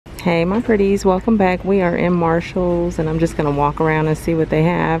Hey my pretties, welcome back. We are in Marshall's and I'm just gonna walk around and see what they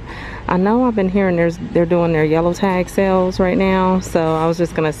have. I know I've been hearing they're doing their yellow tag sales right now, so I was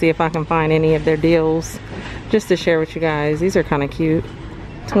just gonna see if I can find any of their deals just to share with you guys. These are kind of cute.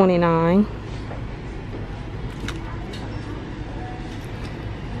 $29.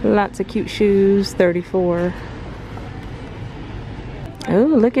 Lots of cute shoes. $34. Oh,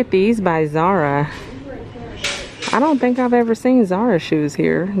 look at these by Zara. I don't think I've ever seen Zara shoes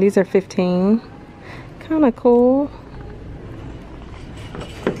here. These are $15. Kind of cool.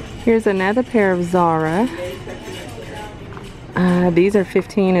 Here's another pair of Zara. These are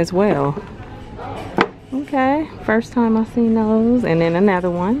 $15 as well. Okay, first time I've seen those. And then another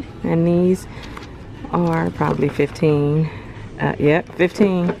one. And these are probably $15. Yep,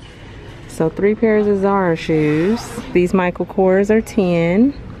 $15. So 3 pairs of Zara shoes. These Michael Kors are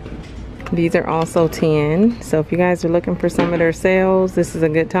 $10. These are also $10. So if you guys are looking for some of their sales, this is a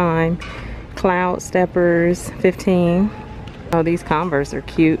good time. Cloud Steppers, $15. Oh, these Converse are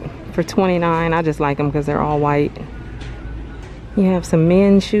cute for $29. I just like them because they're all white. You have some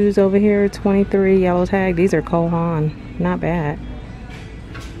men's shoes over here, $23, yellow tag. These are Cole Haan, not bad.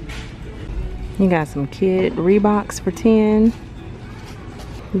 You got some kid Reeboks for $10.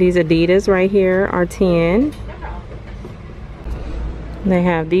 These Adidas right here are $10. They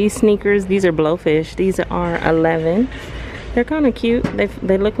have these sneakers. These are Blowfish. These are $11. They're kind of cute.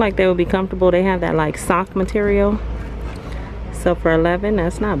 They look like they would be comfortable. They have that like sock material. So for $11,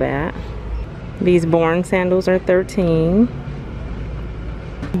 that's not bad. These Born sandals are $13.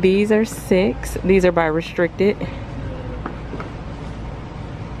 These are $6. These are by Restricted.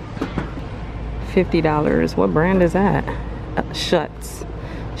 $50. What brand is that? Schutz.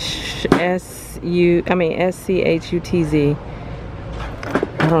 S-C-H-U-T-Z.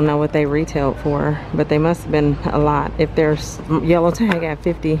 I don't know what they retailed for, but they must have been a lot if there's yellow tag at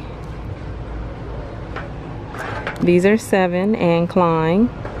 $50. These are $7, Anne Klein.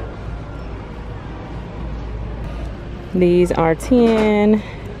 These are $10.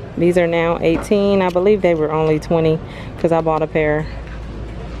 These are now $18. I believe they were only $20 because I bought a pair.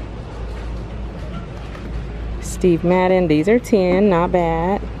 Steve Madden. These are $10, not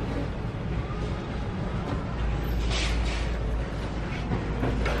bad.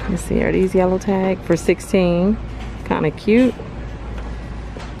 Let's see, are these yellow tag for $16? Kind of cute.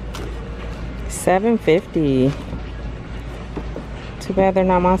 $7.50. Too bad they're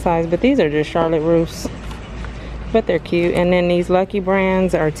not my size, but these are just Charlotte Russe. But they're cute. And then these Lucky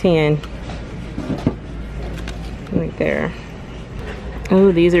Brands are $10. Right there.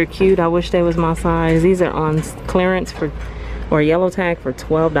 Oh, these are cute. I wish they was my size. These are on clearance for, or yellow tag for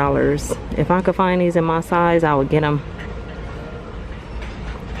 $12. If I could find these in my size, I would get them.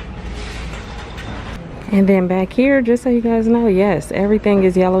 And then back here, just so you guys know, yes, everything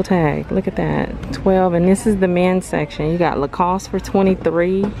is yellow tag. Look at that, $12. And this is the men's section. You got Lacoste for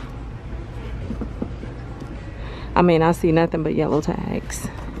 $23. I mean, I see nothing but yellow tags.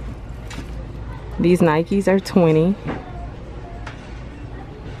 These Nikes are $20.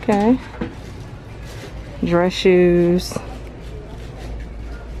 Okay. Dress shoes.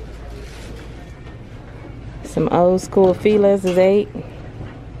 Some old school Fila's is $8.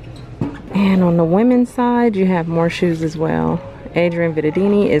 And on the women's side, you have more shoes as well. Adrian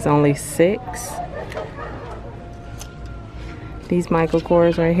Vittadini is only $6. These Michael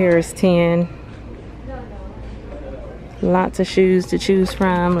Kors right here is $10. Lots of shoes to choose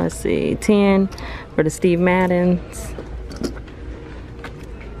from. Let's see, $10 for the Steve Maddens.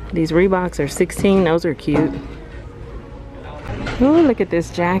 These Reeboks are $16. Those are cute. Oh, look at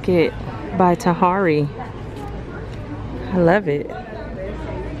this jacket by Tahari. I love it.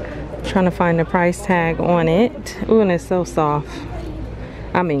 Trying to find the price tag on it. Ooh, and it's so soft.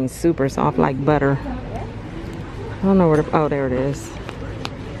 I mean super soft, like butter. I don't know where the, oh, there it is.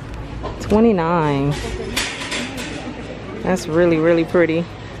 $29. That's really, really pretty.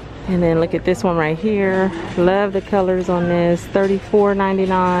 And then look at this one right here. Love the colors on this.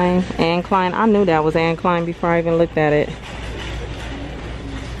 $34.99. Anne Klein. I knew that was Anne Klein before I even looked at it.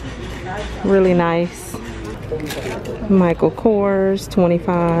 Really nice. Michael Kors,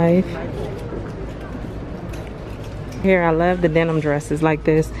 $25. Here, I love the denim dresses like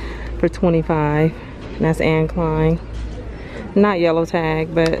this for $25. And that's Anne Klein. Not yellow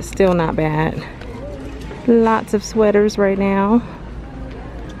tag, but still not bad. Lots of sweaters right now.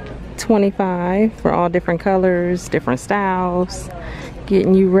 $25 for all different colors, different styles.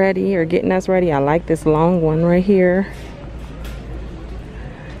 Getting you ready or getting us ready. I like this long one right here.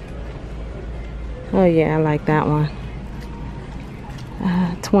 Oh yeah, I like that one.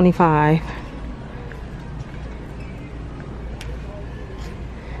 $25.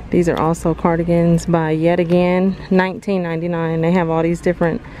 These are also cardigans by Yet Again, $19.99. They have all these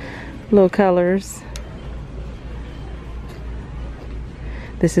different little colors.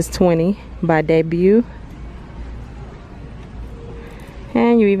 This is $20 by Debut.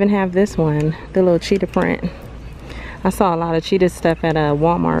 And you even have this one, the little cheetah print. I saw a lot of cheetah stuff at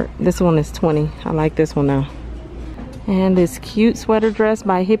Walmart. This one is $20. I like this one though. And this cute sweater dress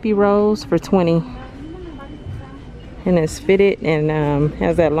by Hippie Rose for $20. And it's fitted and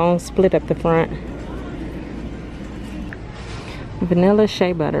has that long split up the front. Vanilla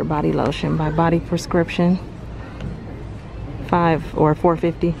Shea Butter Body Lotion by Body Prescription.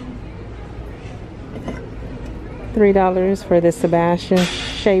 $4.50. $3 for the Sebastian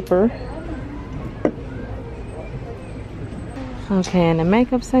Shaper. Okay, in the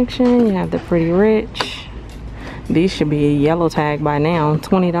makeup section, you have the Pretty Rich. These should be a yellow tag by now,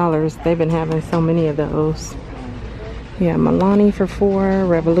 $20. They've been having so many of those. You have Milani for $4,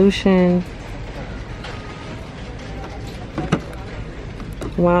 Revolution.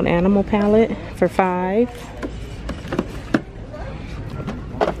 Wild Animal Palette for $5.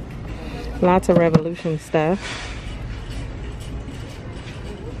 Lots of Revolution stuff.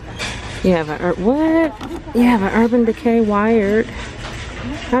 You have a what? You have an Urban Decay Wired.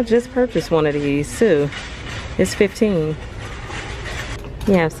 I just purchased one of these too. It's $15.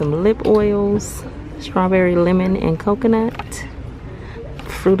 You have some lip oils, strawberry, lemon, and coconut.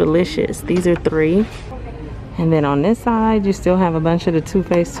 Fruitalicious. These are $3. And then on this side, you still have a bunch of the Too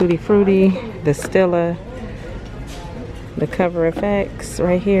Faced Tutti Frutti, the Stila, the Cover FX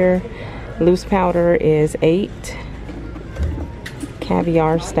right here. Loose powder is $8.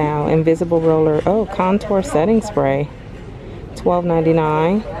 Caviar Style Invisible Roller. Oh, contour setting spray.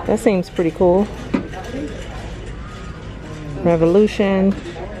 $12.99. That seems pretty cool. Revolution.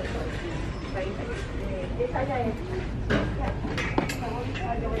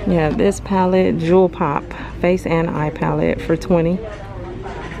 You have this palette, Jewel Pop Face and Eye Palette for $20.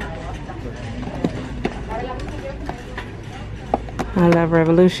 I love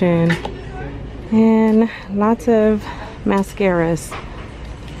Revolution. And lots of mascaras.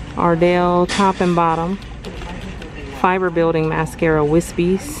 Ardell Top and Bottom. Fiber Building Mascara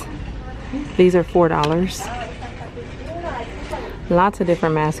Wispies. These are $4. Lots of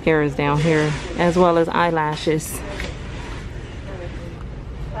different mascaras down here, as well as eyelashes.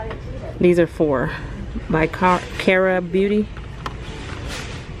 These are $4 by Cara Beauty.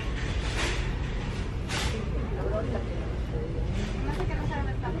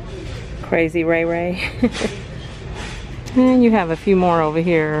 Crazy Ray Ray. And you have a few more over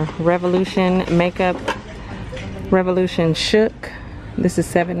here. Revolution Makeup, Revolution Shook. This is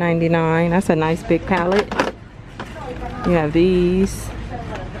 $7.99. That's a nice big palette. You have these,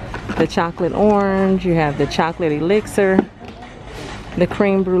 the chocolate orange, you have the chocolate elixir, the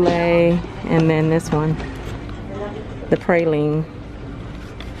cream brulee, and then this one, the praline.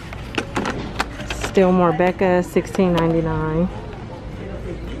 Still more Becca, $16.99.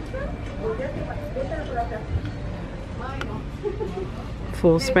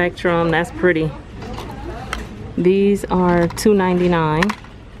 Full spectrum, that's pretty. These are $2.99.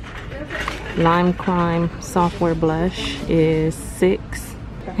 Lime Crime Software Blush is $6.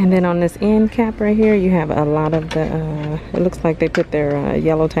 And then on this end cap right here, you have a lot of the, it looks like they put their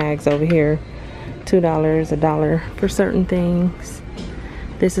yellow tags over here. $2, $1 for certain things.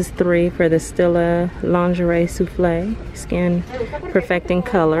 This is $3 for the Stila Lingerie Souffle Skin Perfecting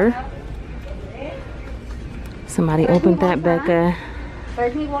Color. Somebody opened that, Becca.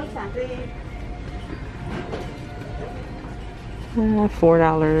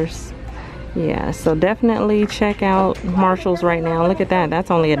 $4. Yeah, so definitely check out Marshall's right now. Look at that. That's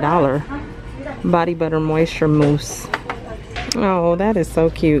only $1. Body Butter Moisture Mousse. Oh, that is so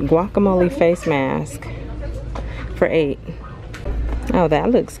cute. Guacamole face mask for $8. Oh, that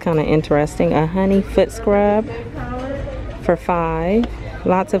looks kind of interesting. A honey foot scrub for $5.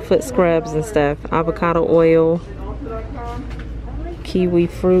 Lots of foot scrubs and stuff. Avocado oil, kiwi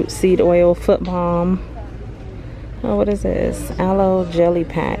fruit seed oil, foot balm. Oh, what is this? Aloe jelly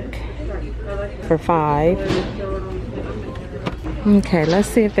pack for $5. Okay, let's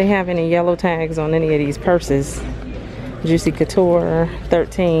see if they have any yellow tags on any of these purses. Juicy Couture,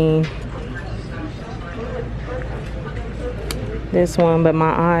 $13. This one, but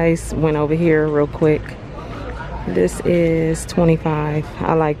my eyes went over here real quick. This is $25.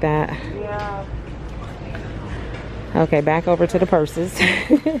 I like that. Okay, back over to the purses.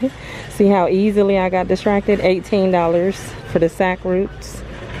 See how easily I got distracted? $18 for the sack roots.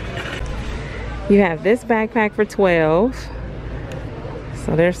 You have this backpack for $12.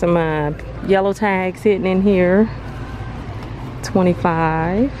 So there's some yellow tags hidden in here.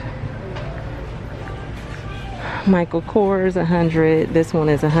 $25. Michael Kors, 100. This one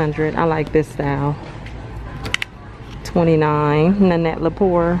is 100. I like this style. 29. Nanette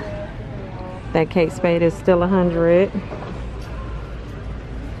Lepore. That Kate Spade is still 100.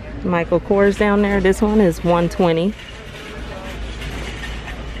 Michael Kors down there. This one is 120.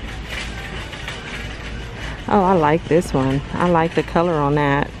 Oh, I like this one. I like the color on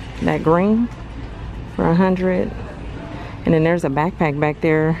that green for 100. And then there's a backpack back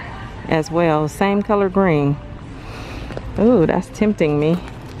there as well, same color green. Ooh, that's tempting me.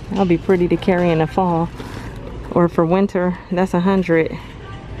 That'll be pretty to carry in the fall or for winter. That's 100.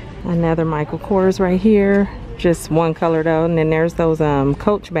 Another Michael Kors right here, just one color though. And then there's those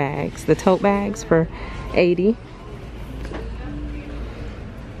Coach bags, the tote bags for 80.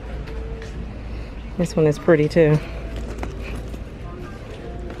 This one is pretty too.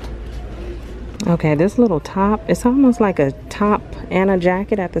 Okay, this little top, it's almost like a top and a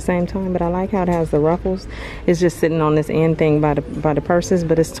jacket at the same time, but I like how it has the ruffles. It's just sitting on this end thing by the purses,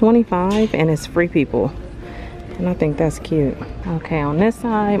 but it's 25 and it's Free People. And I think that's cute. Okay, on this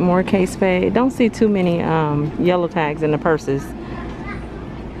side, more Kate Spade. Don't see too many yellow tags in the purses.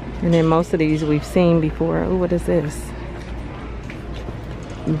 And then most of these we've seen before. Oh, what is this?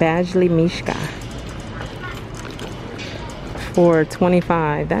 Badgley Mishka. For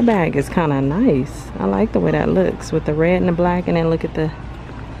 25. That bag is kind of nice. I like the way that looks with the red and the black, and then look at the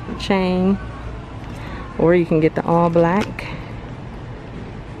chain. Or you can get the all black.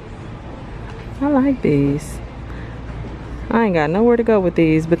 I like these. I ain't got nowhere to go with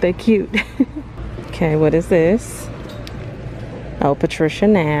these, but they cute. Okay, what is this? Oh, Patricia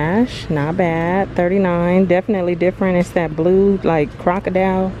Nash. Not bad. 39. Definitely different. It's that blue like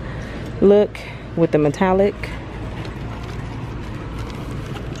crocodile look with the metallic.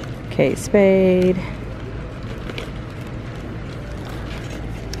 Kate Spade,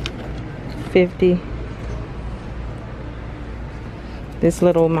 50. This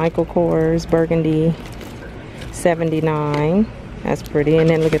little Michael Kors burgundy, 79. That's pretty. And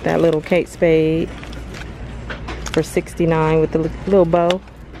then look at that little Kate Spade for 69 with the little bow.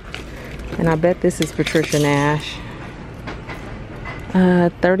 And I bet this is Patricia Nash.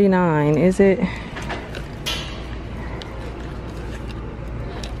 39. Is it?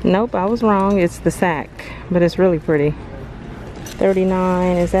 Nope, I was wrong. It's the sack, but it's really pretty.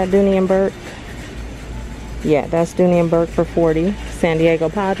 39. Is that Dooney & Burke? Yeah, that's Dooney & Burke for 40. San Diego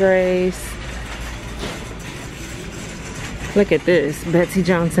Padres. Look at this Betsy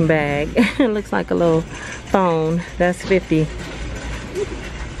Johnson bag. It looks like a little phone. That's 50.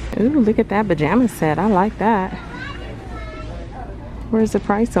 Ooh, look at that pajama set. I like that. Where's the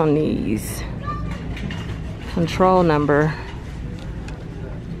price on these? Control number.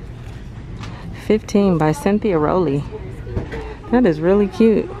 15 by Cynthia Rowley. That is really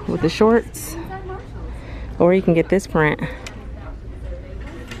cute with the shorts. Or you can get this print.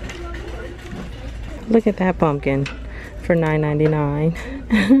 Look at that pumpkin for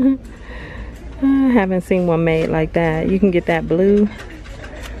 $9.99. I haven't seen one made like that. You can get that blue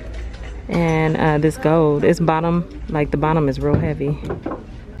and this gold. It's bottom, like the bottom is real heavy.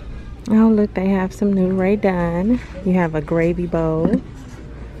 Oh, look, they have some new Ray Dunn. You have a gravy bowl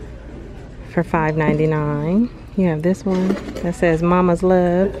for $5.99. You have this one that says Mama's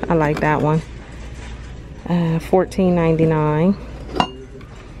Love. I like that one. $14.99.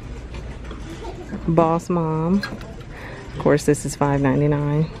 Boss Mom. Of course, this is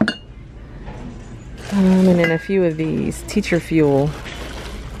 $5.99. And then a few of these Teacher Fuel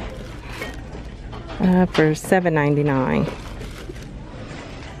for $7.99.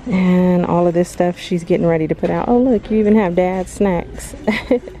 And all of this stuff she's getting ready to put out. Oh, look, you even have Dad's snacks.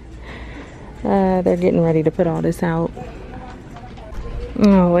 They're getting ready to put all this out.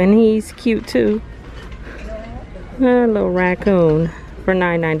 Oh, and he's cute too. A little raccoon for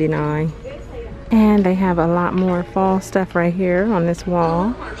 $9.99. And they have a lot more fall stuff right here on this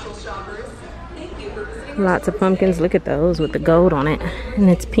wall. Lots of pumpkins. Look at those with the gold on it. And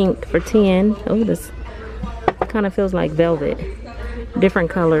it's pink for 10. Oh, this kind of feels like velvet. Different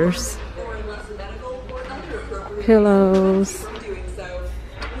colors. Pillows.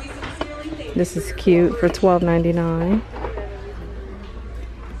 This is cute for $12.99.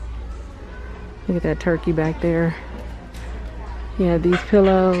 Look at that turkey back there. Yeah, these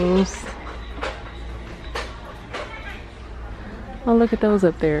pillows. Oh, look at those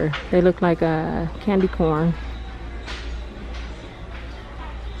up there. They look like candy corn.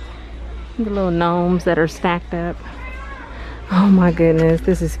 The little gnomes that are stacked up. Oh my goodness,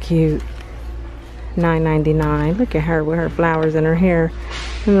 this is cute. $9.99. Look at her with her flowers in her hair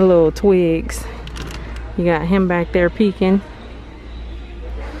and the little twigs. You got him back there peeking.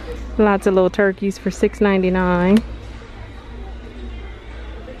 Lots of little turkeys for $6.99.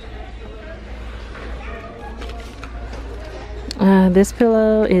 This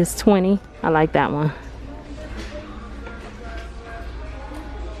pillow is $20. I like that one.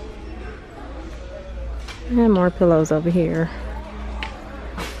 And more pillows over here.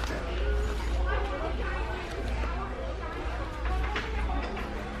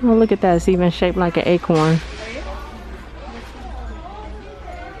 Oh, look at that. It's even shaped like an acorn.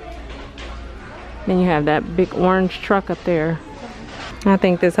 Then you have that big orange truck up there. I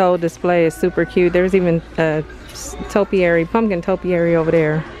think this whole display is super cute. There's even a topiary, pumpkin topiary over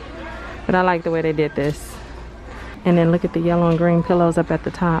there. But I like the way they did this. And then look at the yellow and green pillows up at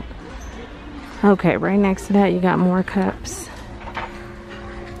the top. Okay, right next to that you got more cups.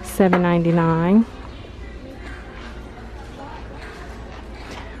 $7.99.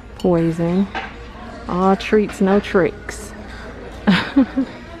 Poison. All treats, no tricks.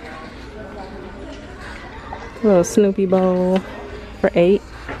 Little Snoopy bowl for $8.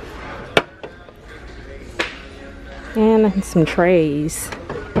 And some trays.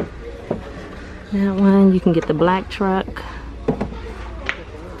 That one, you can get the black truck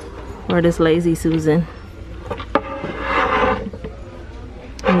or this Lazy Susan.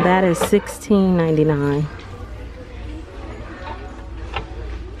 And that is $16.99.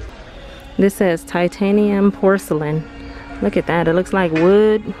 This says titanium porcelain. Look at that, it looks like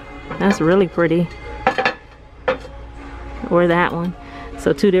wood. That's really pretty. Or that one.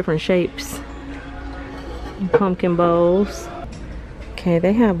 So two different shapes. Pumpkin bowls. Okay,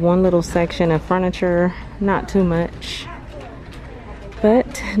 they have one little section of furniture, not too much.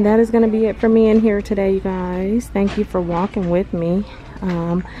 But that is going to be it for me in here today, you guys. Thank you for walking with me.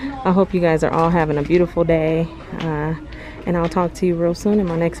 I hope you guys are all having a beautiful day. And I'll talk to you real soon in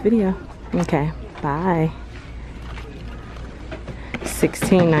my next video. Okay, bye.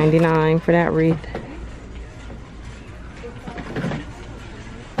 $16.99 for that wreath.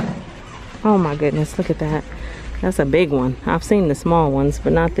 Oh my goodness, look at that. That's a big one. I've seen the small ones,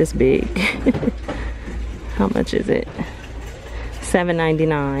 but not this big. How much is it?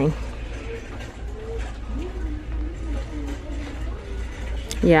 $7.99.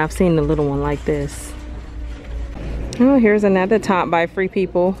 Yeah, I've seen the little one like this. Oh, here's another top by Free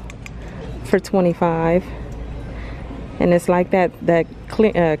People for $25. And it's like that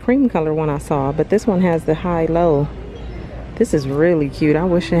cream color one I saw, but this one has the high-low. This is really cute. I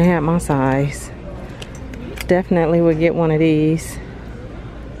wish I had my size. Definitely would get one of these.